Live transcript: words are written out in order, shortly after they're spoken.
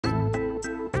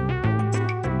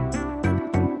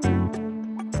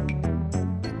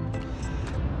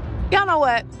y'all know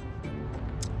what?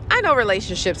 I know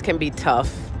relationships can be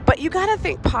tough, but you got to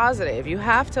think positive. You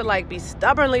have to like be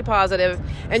stubbornly positive,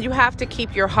 and you have to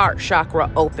keep your heart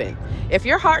chakra open. If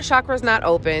your heart chakra is not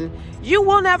open, you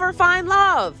will never find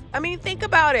love. I mean, think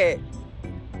about it.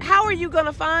 How are you going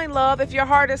to find love if your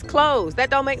heart is closed?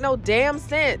 That don't make no damn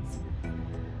sense.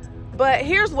 But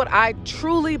here's what I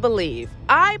truly believe.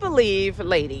 I believe,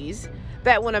 ladies,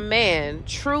 that when a man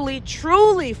truly,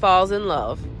 truly falls in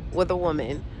love with a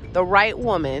woman, the right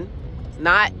woman,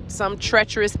 not some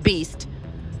treacherous beast,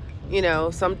 you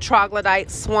know, some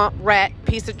troglodyte, swamp rat,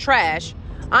 piece of trash.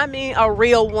 I mean a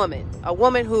real woman. A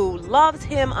woman who loves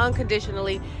him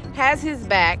unconditionally, has his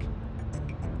back,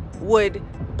 would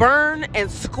burn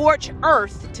and scorch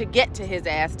earth to get to his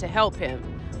ass to help him.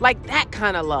 Like that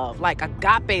kind of love. Like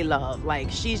agape love.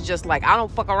 Like she's just like, I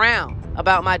don't fuck around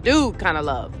about my dude kind of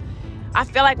love. I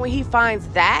feel like when he finds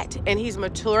that and he's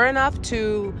mature enough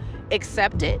to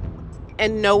accept it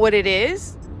and know what it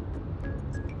is,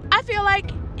 I feel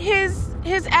like his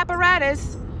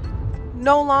apparatus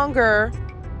no longer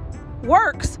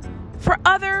works for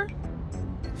other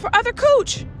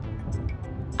cooch.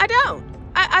 I don't.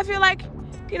 I feel like,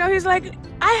 you know, he's like,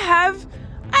 I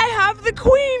have the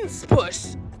queen's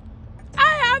puss.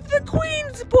 I have the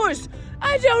queen's puss.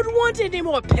 I don't want any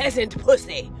more peasant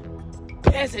pussy.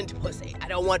 Peasant pussy. I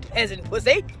don't want peasant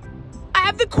pussy. I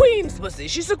have the queen's pussy.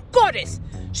 She's a goddess.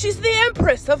 She's the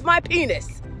empress of my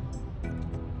penis.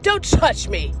 Don't touch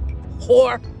me,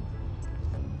 whore.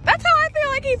 That's how I feel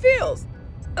like he feels.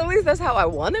 At least that's how I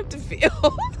want him to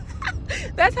feel.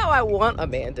 That's how I want a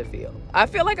man to feel. I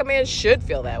feel like a man should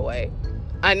feel that way.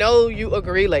 I know you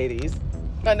agree, ladies.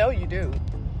 I know you do.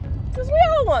 Because we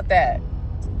all want that.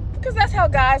 Because that's how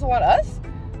guys want us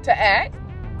to act.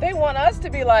 They want us to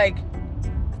be like,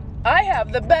 I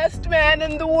have the best man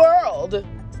in the world.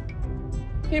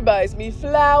 He buys me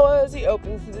flowers. He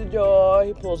opens the door.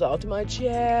 He pulls out my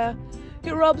chair. He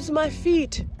rubs my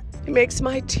feet. He makes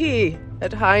my tea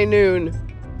at high noon.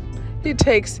 He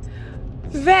takes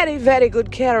very, very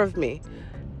good care of me.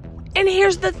 And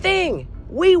here's the thing.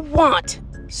 We want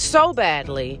so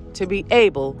badly to be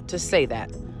able to say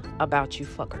that about you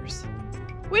fuckers.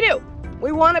 We do.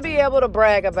 We want to be able to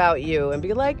brag about you and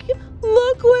be like,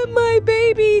 look what my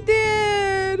baby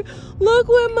did. Look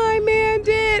what my man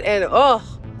did. And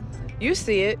you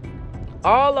see it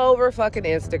all over fucking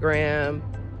Instagram.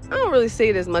 I don't really see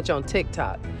it as much on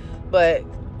TikTok, but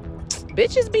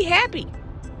bitches be happy.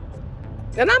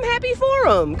 And I'm happy for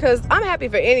them, because I'm happy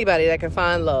for anybody that can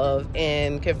find love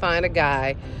and can find a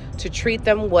guy to treat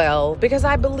them well, because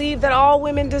I believe that all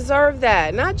women deserve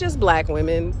that. Not just black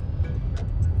women,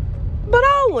 but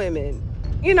all women.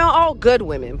 You know, all good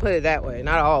women, put it that way.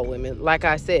 Not all women. Like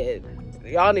I said,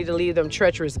 y'all need to leave them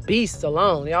treacherous beasts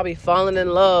alone. Y'all be falling in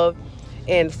love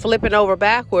and flipping over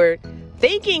backward,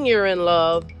 thinking you're in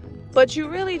love, but you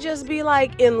really just be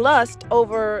like in lust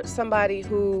over somebody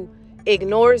who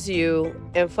ignores you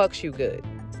and fucks you good.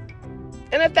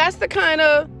 And if that's the kind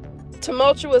of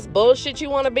tumultuous bullshit you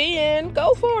want to be in,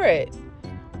 go for it.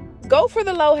 Go for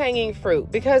the low-hanging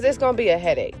fruit, because it's going to be a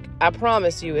headache. I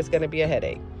promise you it's going to be a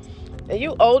headache. And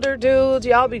you older dudes,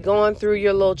 y'all be going through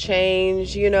your little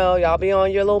change, you know, y'all be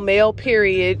on your little male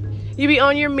period. You be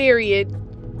on your myriad.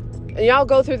 And y'all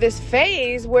go through this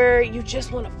phase where you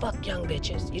just want to fuck young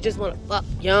bitches. You just want to fuck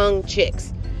young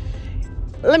chicks.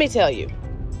 Let me tell you,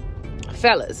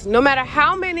 fellas, no matter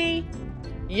how many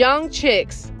young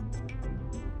chicks,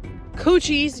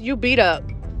 coochies you beat up,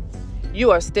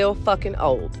 you are still fucking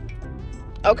old.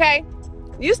 Okay?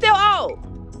 You still old.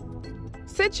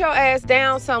 Sit your ass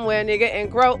down somewhere, nigga,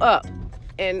 and grow up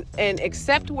and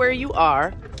accept where you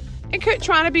are and quit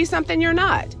trying to be something you're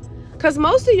not. Because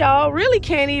most of y'all really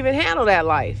can't even handle that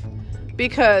life,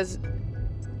 because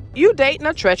you dating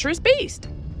a treacherous beast.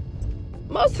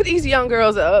 Most of these young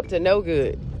girls are up to no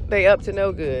good. They up to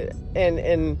no good.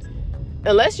 And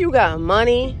unless you got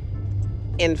money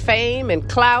and fame and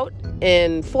clout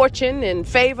and fortune and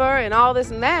favor and all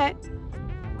this and that,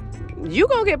 you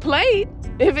gonna get played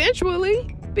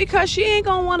eventually, because she ain't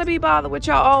gonna want to be bothered with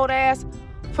your old ass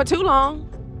for too long.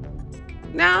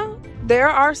 Now, there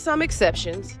are some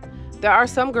exceptions. There are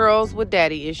some girls with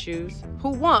daddy issues who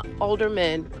want older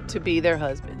men to be their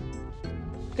husband.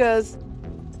 Because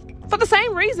for the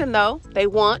same reason, though, they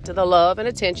want the love and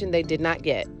attention they did not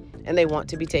get, and they want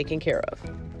to be taken care of.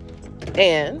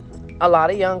 And a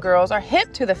lot of young girls are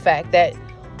hip to the fact that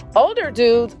older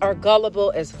dudes are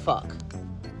gullible as fuck.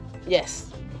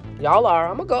 Yes, y'all are.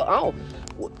 I'm gonna go. Oh,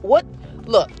 what?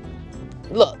 Look,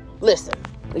 listen.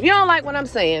 If you don't like what I'm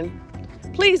saying,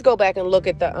 please go back and look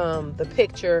at the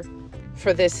picture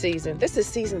for this season. This is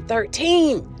season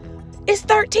 13. It's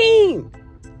 13.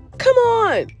 Come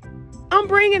on. I'm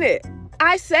bringing it.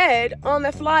 I said on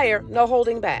the flyer, no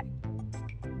holding back.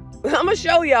 I'm going to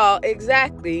show y'all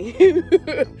exactly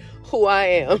who I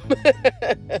am.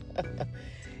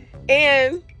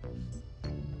 And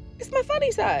it's my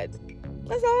funny side.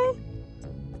 That's all.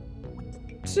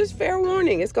 It's just fair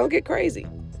warning. It's going to get crazy.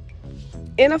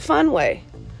 In a fun way.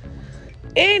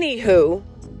 Anywho.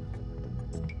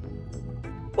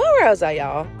 Where else are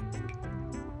y'all?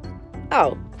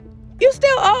 Oh. You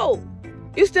still old.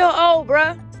 You still old,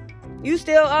 bruh. You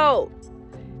still old.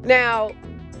 Now,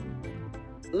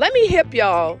 let me hip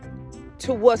y'all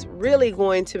to what's really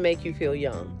going to make you feel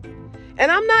young.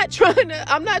 And I'm not trying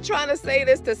to say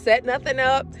this to set nothing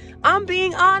up. I'm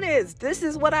being honest. This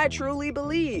is what I truly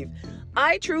believe.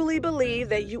 I truly believe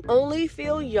that you only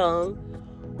feel young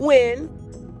when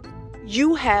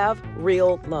you have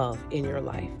real love in your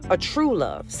life. A true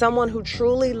love. Someone who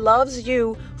truly loves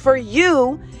you for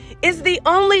you is the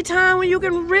only time when you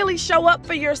can really show up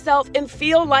for yourself and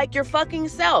feel like your fucking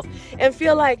self. And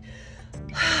feel like,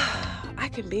 I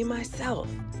can be myself.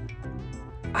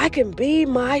 I can be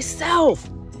myself.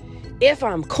 If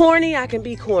I'm corny, I can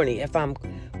be corny. If I'm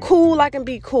cool, I can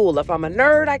be cool. If I'm a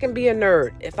nerd, I can be a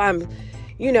nerd. If I'm,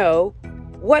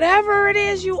 whatever it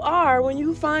is you are, when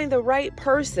you find the right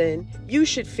person, you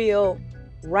should feel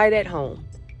right at home.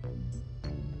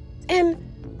 And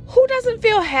who doesn't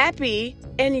feel happy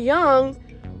and young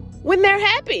when they're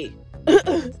happy?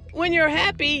 When you're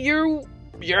happy,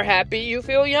 you're happy, you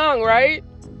feel young, right?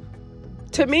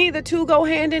 To me, the two go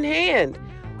hand in hand.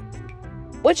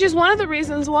 Which is one of the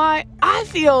reasons why I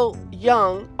feel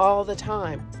young all the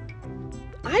time.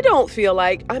 I don't feel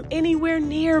like I'm anywhere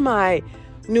near my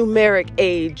numeric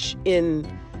age in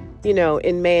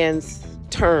man's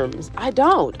terms. I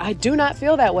do not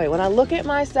feel that way. When I look at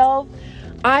myself,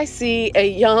 I see a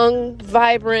young,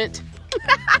 vibrant,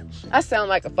 I sound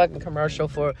like a fucking commercial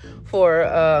for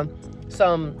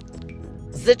some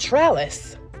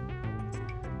Zitralis.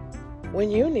 When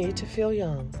you need to feel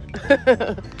young.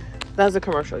 That's a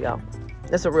commercial, y'all.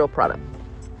 It's a real product.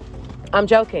 I'm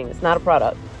joking. It's not a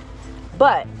product.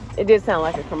 But it did sound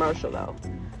like a commercial, though.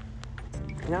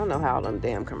 I don't know how them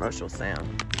damn commercials sound.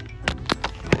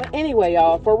 But anyway,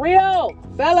 y'all, for real,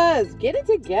 fellas, get it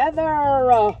together.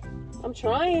 I'm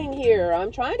trying here. I'm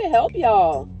trying to help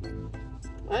y'all.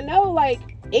 I know,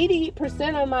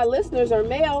 80% of my listeners are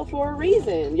male for a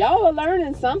reason. Y'all are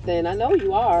learning something. I know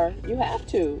you are. You have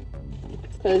to.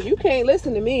 Because you can't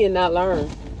listen to me and not learn.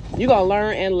 You're going to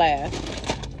learn and laugh.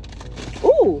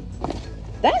 Ooh,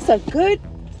 that's a good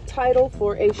title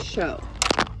for a show.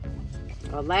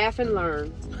 A laugh and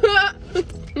learn.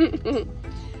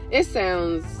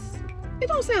 It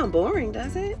don't sound boring,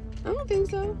 does it? I don't think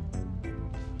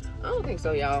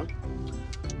so. Y'all.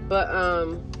 But,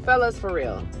 fellas, for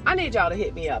real, I need y'all to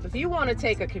hit me up. If you want to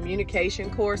take a communication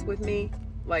course with me,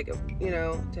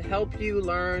 to help you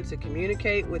learn to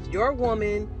communicate with your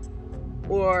woman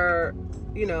or,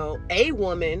 a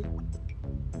woman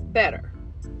better.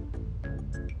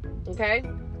 Okay?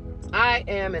 I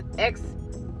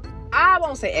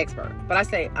won't say expert, but I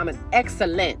say I'm an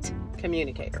excellent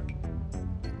communicator.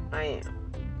 I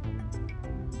am.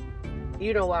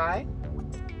 You know why?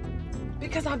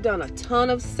 Because I've done a ton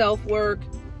of self-work,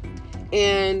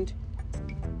 and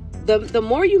the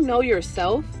more you know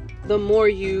yourself, the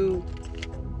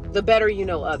better you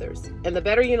know others. And the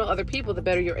better you know other people, the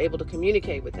better you're able to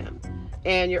communicate with them.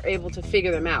 And you're able to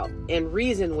figure them out and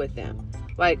reason with them.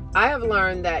 I have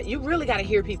learned that you really got to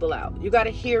hear people out. You got to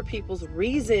hear people's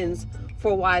reasons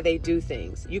for why they do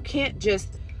things. You can't just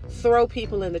throw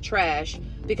people in the trash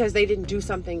because they didn't do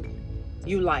something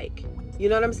you like. You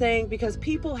know what I'm saying? Because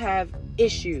people have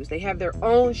issues. They have their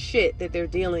own shit that they're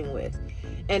dealing with.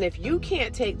 And if you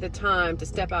can't take the time to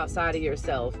step outside of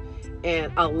yourself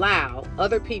and allow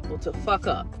other people to fuck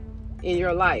up in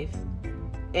your life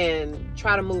and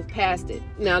try to move past it.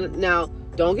 Now,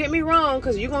 don't get me wrong,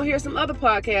 because you're going to hear some other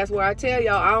podcasts where I tell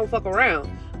y'all I don't fuck around.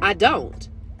 I don't.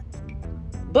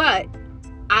 But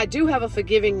I do have a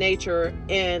forgiving nature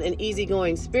and an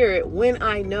easygoing spirit when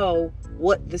I know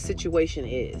what the situation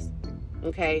is.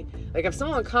 Okay? If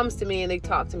someone comes to me and they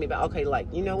talk to me about,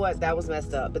 you know what? That was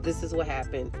messed up, but this is what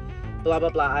happened. Blah, blah,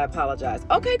 blah. I apologize.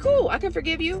 Okay, cool. I can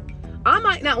forgive you. I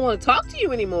might not want to talk to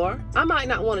you anymore. I might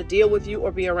not want to deal with you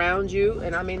or be around you,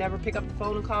 and I may never pick up the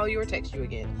phone and call you or text you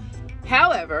again.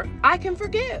 However, I can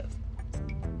forgive.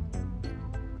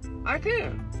 I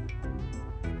can.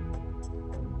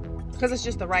 Because it's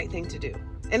just the right thing to do.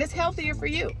 And it's healthier for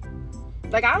you.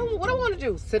 What I want to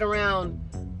do? Sit around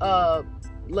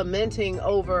lamenting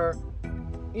over,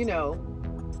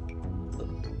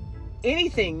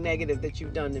 anything negative that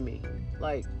you've done to me.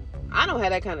 Like, I don't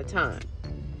have that kind of time.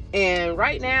 And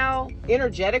right now,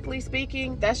 energetically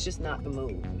speaking, that's just not the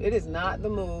move. It is not the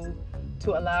move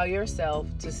to allow yourself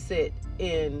to sit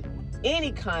in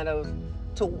any kind of,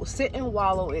 to sit and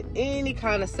wallow in any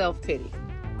kind of self-pity.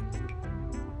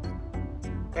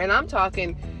 And I'm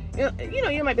talking, you know,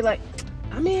 you might be like,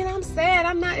 I mean, I'm sad.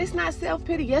 I'm not, it's not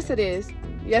self-pity. Yes, it is.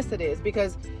 Yes, it is.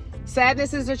 Because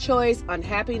sadness is a choice.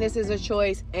 Unhappiness is a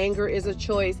choice. Anger is a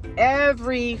choice.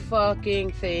 Every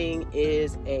fucking thing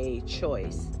is a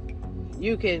choice.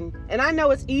 You can, and I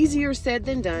know it's easier said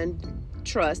than done.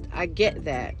 Trust, I get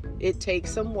that. It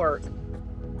takes some work.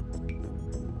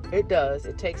 It does.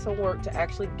 It takes some work to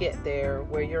actually get there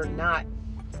where you're not,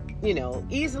 you know,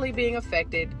 easily being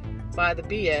affected by the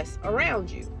BS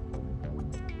around you.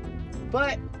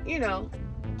 But, you know,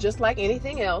 just like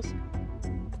anything else,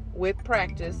 with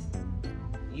practice,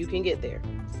 you can get there.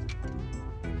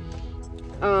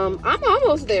 I'm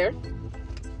almost there.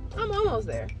 I'm almost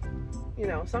there. You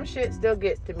know, some shit still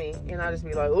gets to me, and I just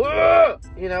be like, whoa,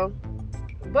 you know.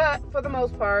 But for the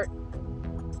most part,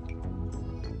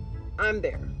 I'm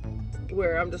there,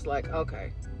 where I'm just like,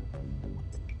 okay,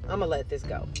 I'm gonna let this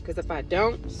go. Because if I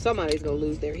don't, somebody's gonna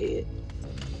lose their head.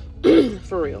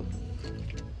 For real.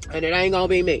 And it ain't gonna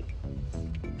be me.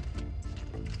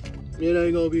 It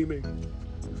ain't gonna be me.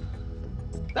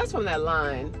 That's from that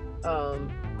line.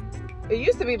 It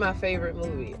used to be my favorite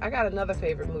movie. I got another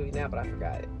favorite movie now, but I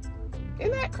forgot it.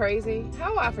 Isn't that crazy?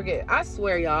 How I forget? I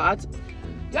swear, y'all.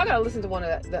 Y'all gotta listen to one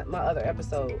of my other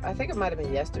episode. I think it might have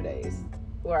been yesterday's,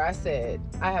 where I said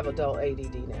I have adult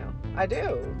ADD now. I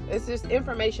do. It's just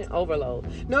information overload.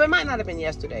 No, it might not have been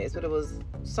yesterday's, but it was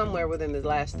somewhere within the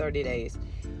last 30 days.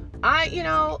 You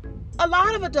know, a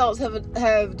lot of adults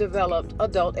have developed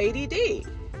adult ADD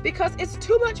because it's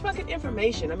too much fucking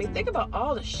information. I mean, think about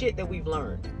all the shit that we've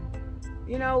learned.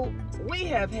 You know, we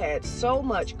have had so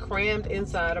much crammed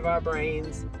inside of our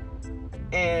brains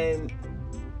and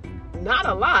not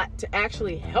a lot to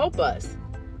actually help us.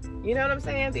 You know what I'm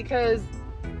saying? Because,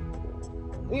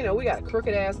 you know, we got a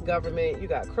crooked ass government. You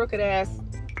got crooked ass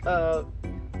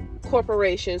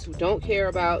corporations who don't care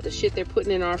about the shit they're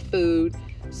putting in our food.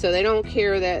 So they don't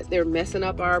care that they're messing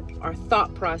up our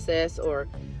thought process or,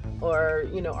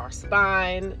 you know, our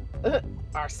spine,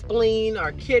 our spleen,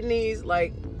 our kidneys.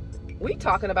 Like, we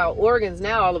talking about organs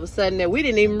now all of a sudden that we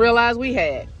didn't even realize we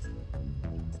had.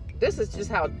 This is just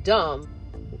how dumb,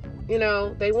 you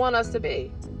know, they want us to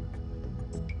be.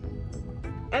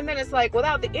 And then it's like,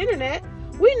 without the internet,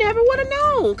 we never would have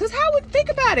known. Because how would, think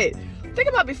about it. Think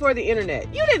about before the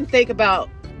internet. You didn't think about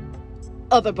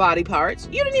other body parts.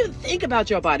 You didn't even think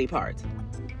about your body parts.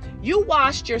 You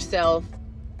washed yourself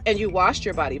and you washed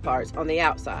your body parts on the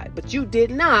outside. But you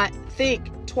did not think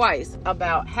twice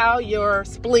about how your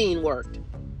spleen worked.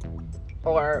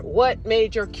 Or what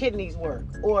made your kidneys work.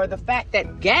 Or the fact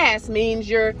that gas means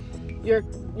your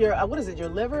what is it, your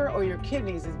liver or your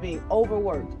kidneys is being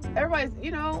overworked. Everybody's,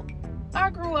 you know, I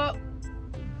grew up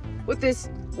with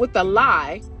the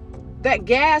lie that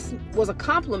gas was a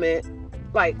compliment,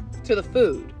 like, to the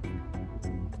food.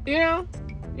 You know?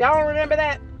 Y'all don't remember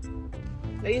that?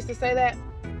 They used to say that.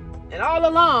 And all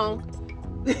along,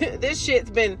 this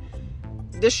shit's been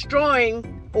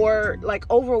destroying or, like,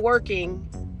 overworking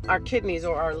our kidneys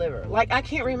or our liver. Like, I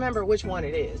can't remember which one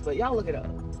it is, but y'all look it up.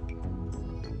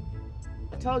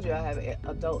 I told you I have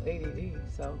adult ADD,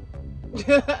 so you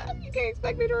can't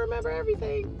expect me to remember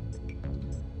everything.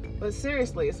 But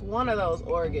seriously, it's one of those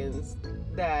organs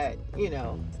that, you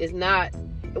know, is not,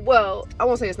 well, I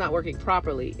won't say it's not working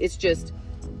properly. It's just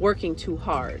working too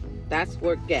hard. That's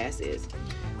what gas is.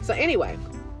 So anyway,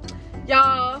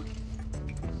 y'all,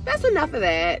 that's enough of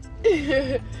that.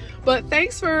 But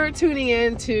thanks for tuning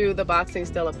in to the Boxing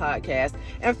Stella podcast.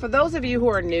 And for those of you who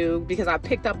are new, because I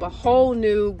picked up a whole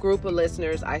new group of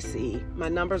listeners, I see my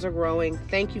numbers are growing.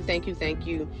 Thank you, thank you, thank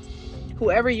you.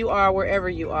 Whoever you are, wherever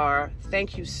you are,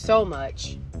 thank you so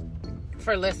much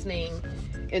for listening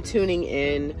and tuning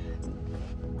in.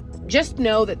 Just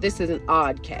know that this is an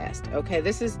odd cast, okay?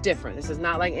 This is different. This is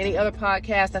not like any other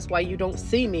podcast. That's why you don't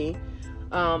see me.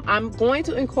 I'm going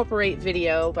to incorporate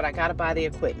video, but I got to buy the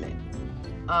equipment.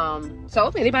 So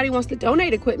if anybody wants to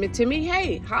donate equipment to me,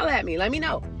 hey, holla at me. Let me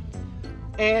know.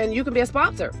 And you can be a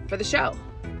sponsor for the show.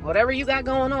 Whatever you got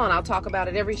going on, I'll talk about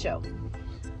it every show.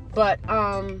 But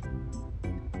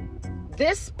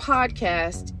this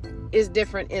podcast is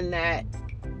different in that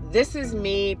this is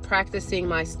me practicing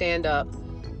my stand-up.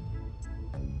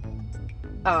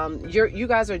 You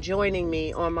guys are joining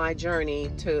me on my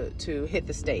journey to hit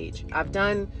the stage. I've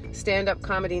done stand-up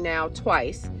comedy now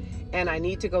twice, and I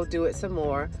need to go do it some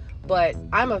more. but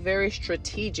I'm a very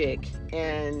strategic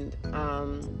and,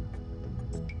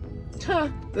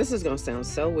 this is going to sound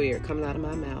so weird coming out of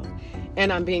my mouth.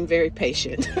 And I'm being very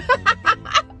patient.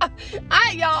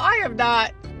 I am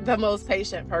not the most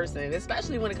patient person,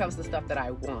 especially when it comes to stuff that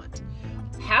I want.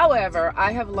 However,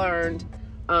 I have learned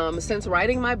since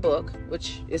writing my book,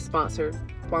 which is sponsors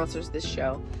this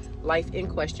show, Life in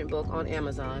Question book on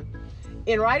Amazon.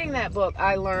 In writing that book,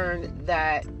 I learned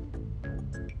that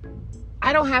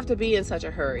I don't have to be in such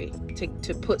a hurry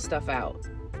to put stuff out.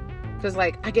 Because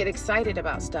like I get excited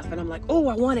about stuff and I'm like, oh,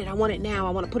 I want it now.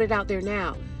 I want to put it out there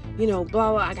now. You know,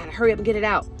 blah, blah, I got to hurry up and get it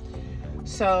out.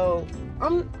 So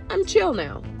I'm chill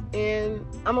now, and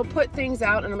I'm going to put things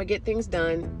out and I'm going to get things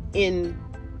done in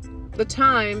the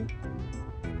time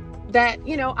that,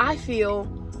 you know, I feel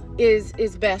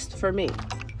is best for me,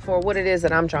 for what it is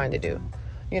that I'm trying to do,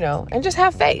 you know, and just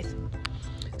have faith.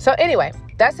 So anyway,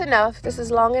 that's enough. This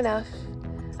is long enough.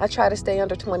 I try to stay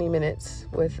under 20 minutes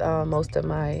with most of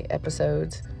my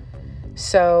episodes.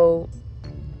 So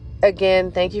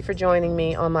again, thank you for joining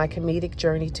me on my comedic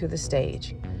journey to the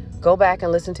stage. Go back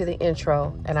and listen to the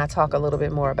intro, and I talk a little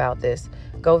bit more about this.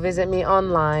 Go visit me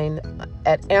online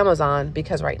at Amazon,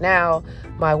 because right now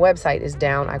my website is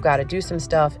down. I've got to do some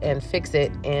stuff and fix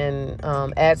it and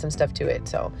add some stuff to it.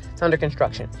 So it's under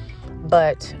construction.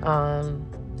 But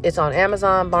it's on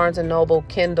Amazon, Barnes & Noble,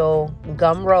 Kindle.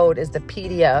 Gumroad is the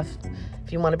PDF.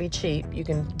 If you want to be cheap, you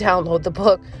can download the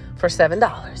book for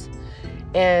 $7.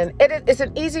 And it's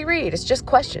an easy read. It's just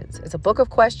questions. It's a book of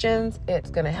questions.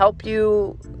 It's going to help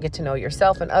you get to know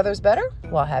yourself and others better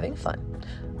while having fun.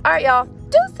 All right, y'all.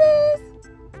 Deuces.